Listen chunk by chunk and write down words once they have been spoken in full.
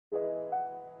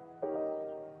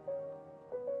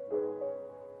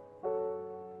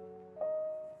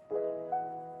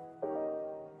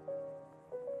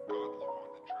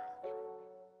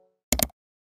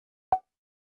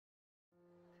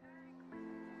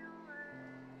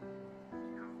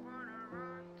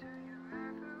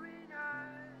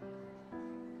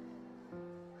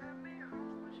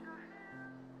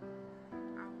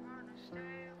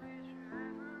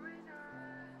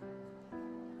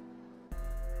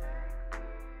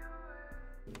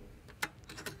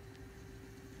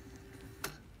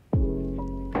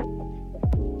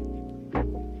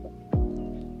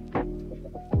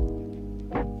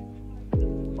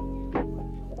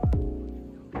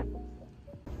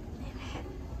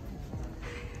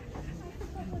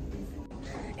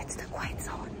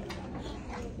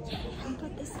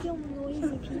Film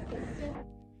noisy people.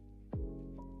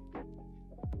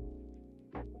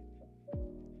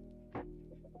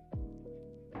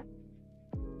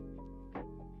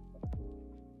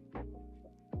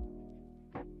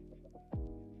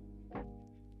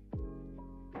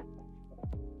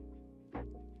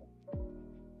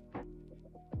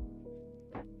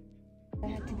 I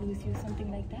had to lose you,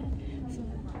 something like that. So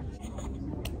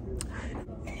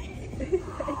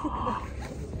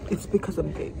it's because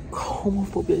of gay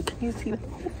homophobia. Can you see the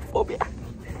homophobia?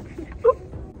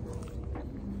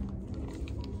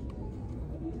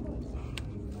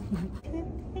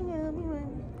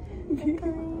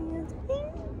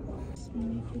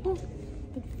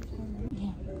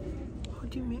 yeah. What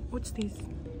do you mean? What's this?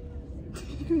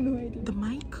 No idea. The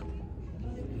mic?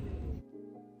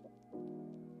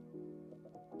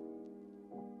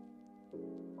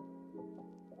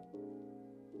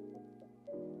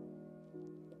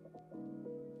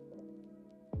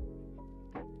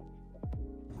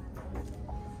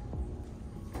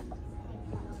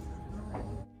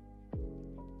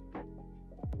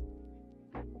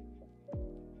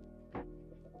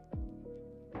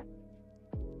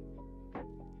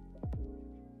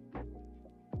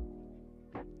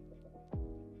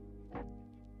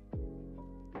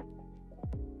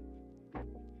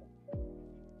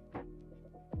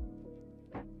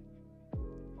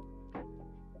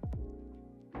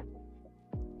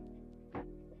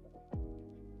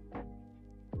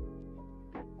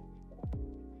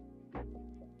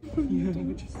 Yeah,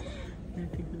 just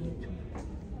nothing really too.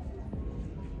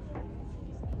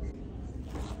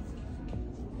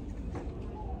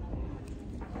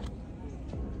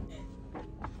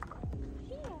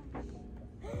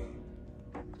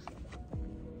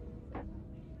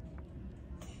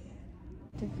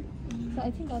 So I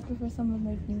think I prefer someone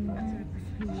like you more.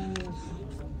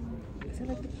 Is it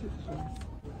like the cute ones?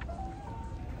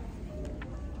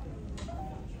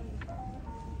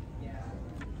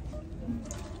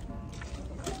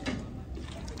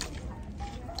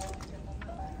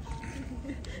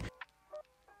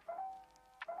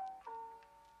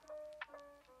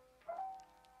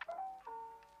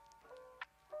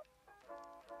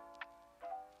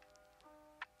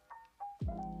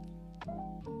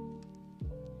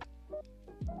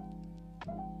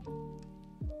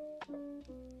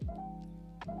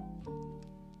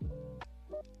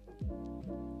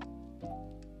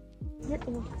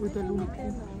 With the Luna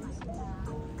Cube.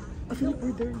 I feel like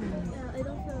we're there now. Yeah, I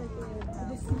don't feel like we're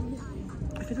this city.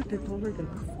 I feel like they're taller than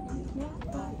us.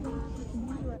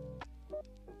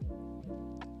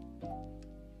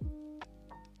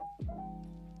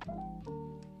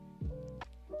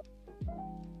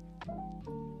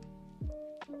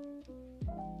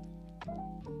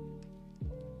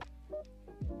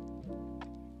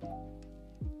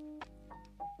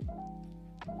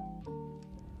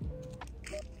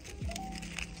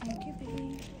 Thank you,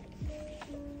 baby.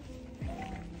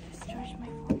 Just charge my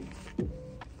phone.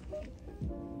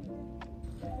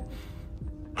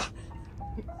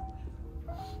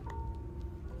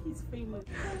 He's famous.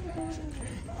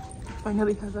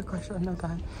 Finally has a crush on a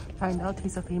guy. Find out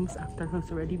he's a famous actor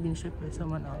who's already been shipped by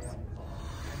someone else.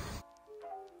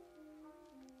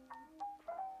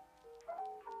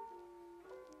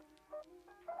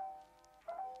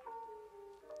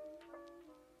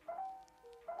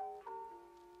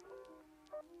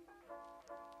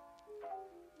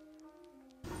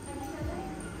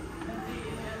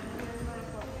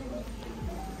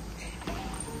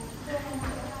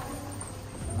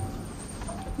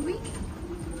 Weak.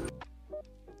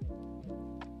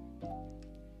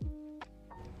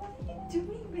 What are you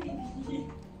doing, baby?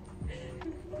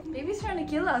 Baby's trying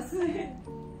to kill us.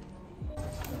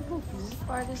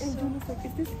 Part is so...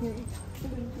 Is this him?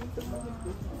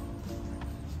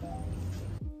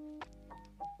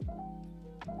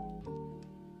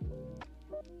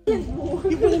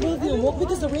 You couldn't go there and walk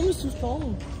because the rain was too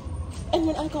strong. And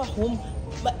when I got home,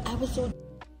 but I was so...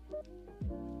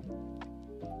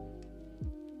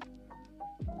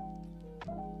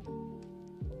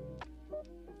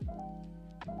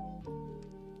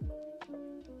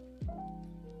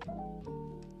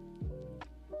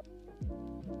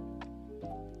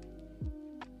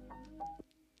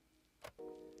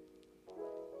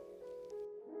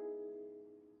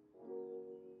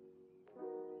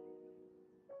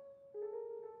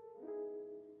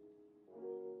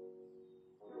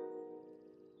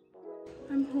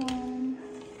 I'm home.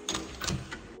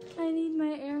 I need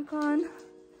my aircon.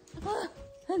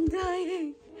 I'm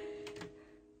dying.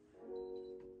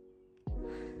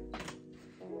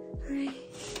 Right.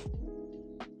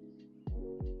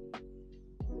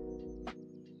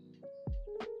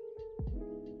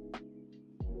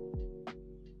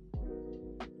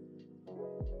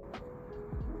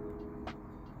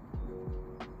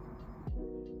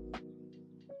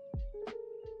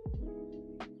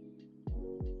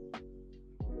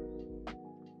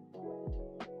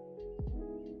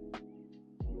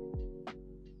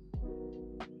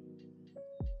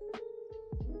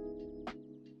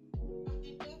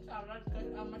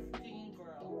 I'm a skinny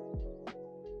girl.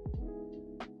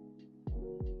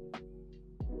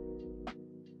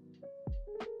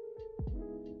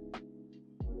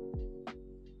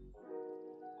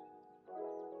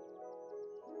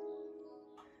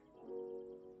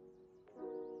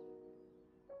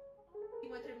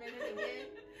 Watermelon again.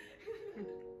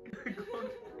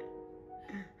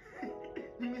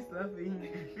 Mimi's laughing.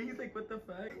 Mimi's like, what the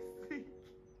fuck?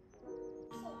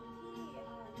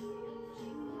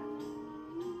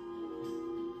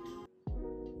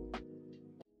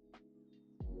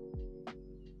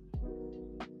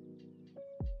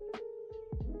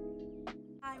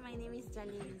 Hi, my name is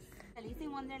Jalice. Jalice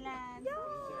in Wonderland.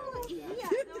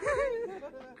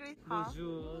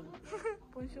 Bonjour.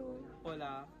 Bonjour.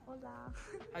 Hola. Hola.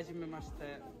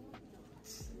 Hajimemashite.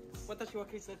 Watashi wa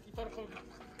Kiseki.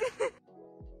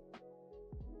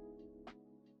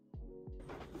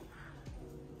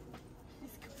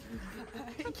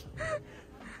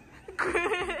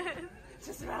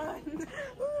 Just run.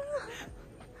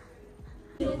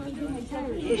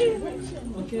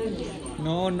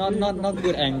 No, not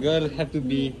good angle. Have to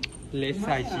be left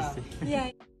side, she said.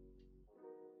 Yeah.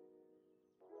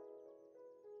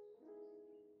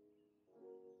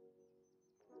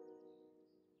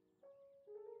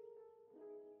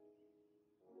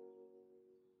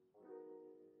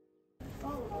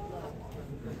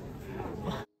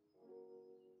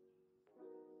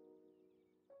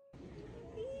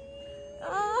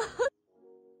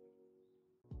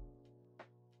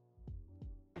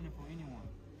 For anyone.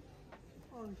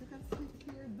 Oh, you can sit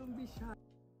here. Don't be shy.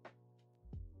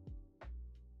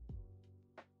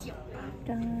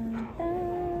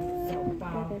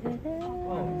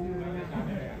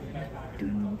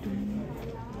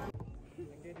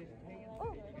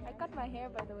 Oh, I cut my hair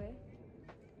by the way.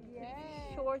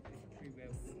 Yeah. Short.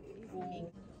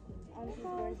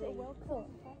 Welcome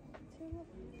to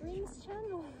Dreams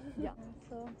channel. Yeah.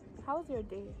 So, how's your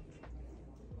day?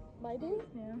 My day?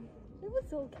 Yeah. It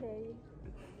was okay.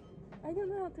 I don't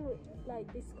know how to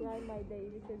like describe my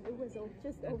day because it was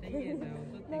just okay.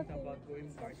 Nothing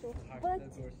special. But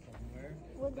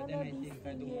we're gonna be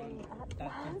singing at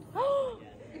last.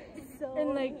 So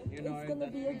and like it's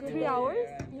gonna be a good 3 hours.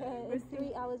 Yeah, in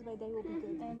 3 hours my day will be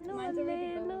good.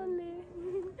 And lonely.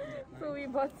 So we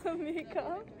bought some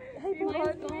makeup. I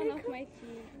bought makeup. My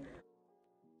teeth.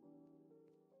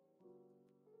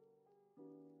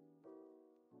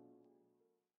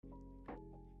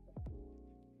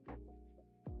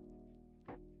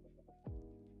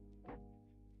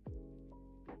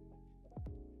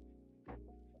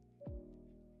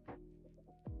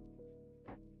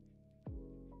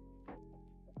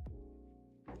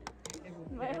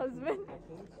 My husband.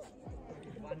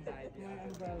 My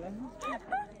umbrella.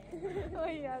 Oh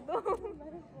yeah, don't.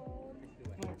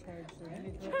 My charger.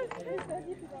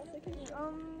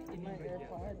 My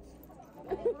AirPods.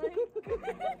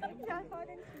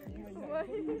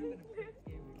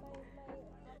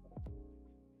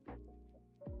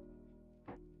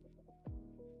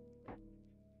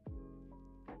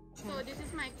 So this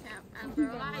is my cap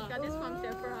umbrella. I got this from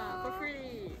Sephora for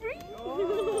free.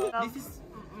 This is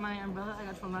my umbrella I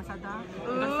got from Lazada.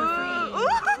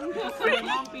 That's for free. My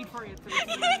mom paid for it. So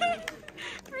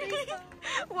Free.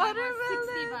 Watermelon.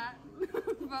 60 baht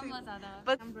from Lazada.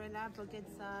 But Umbrella pocket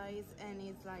size and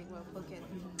it's like pocket.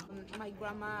 My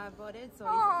grandma bought it, so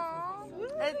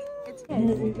it's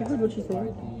you heard what she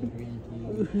said?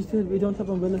 She said we don't have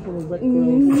umbrella for the wet girls.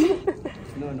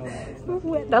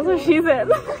 No. That's what she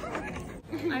said.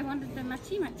 I wanted the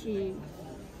matchy.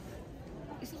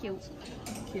 It's cute.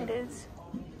 It is.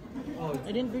 Oh,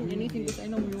 I didn't bring anything because I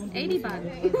know we won't. 80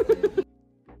 baht.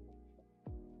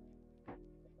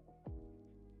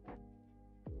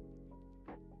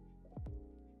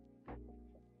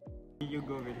 You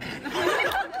go with me.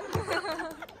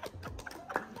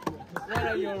 What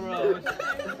are your roles?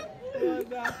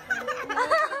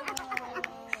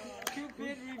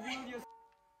 Cupid, reveal your.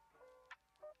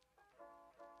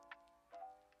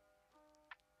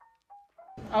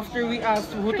 After we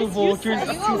asked who to vote, you're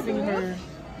choosing her.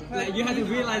 Like, you have to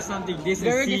realize something. This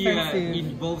Very is defensive.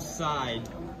 in both sides.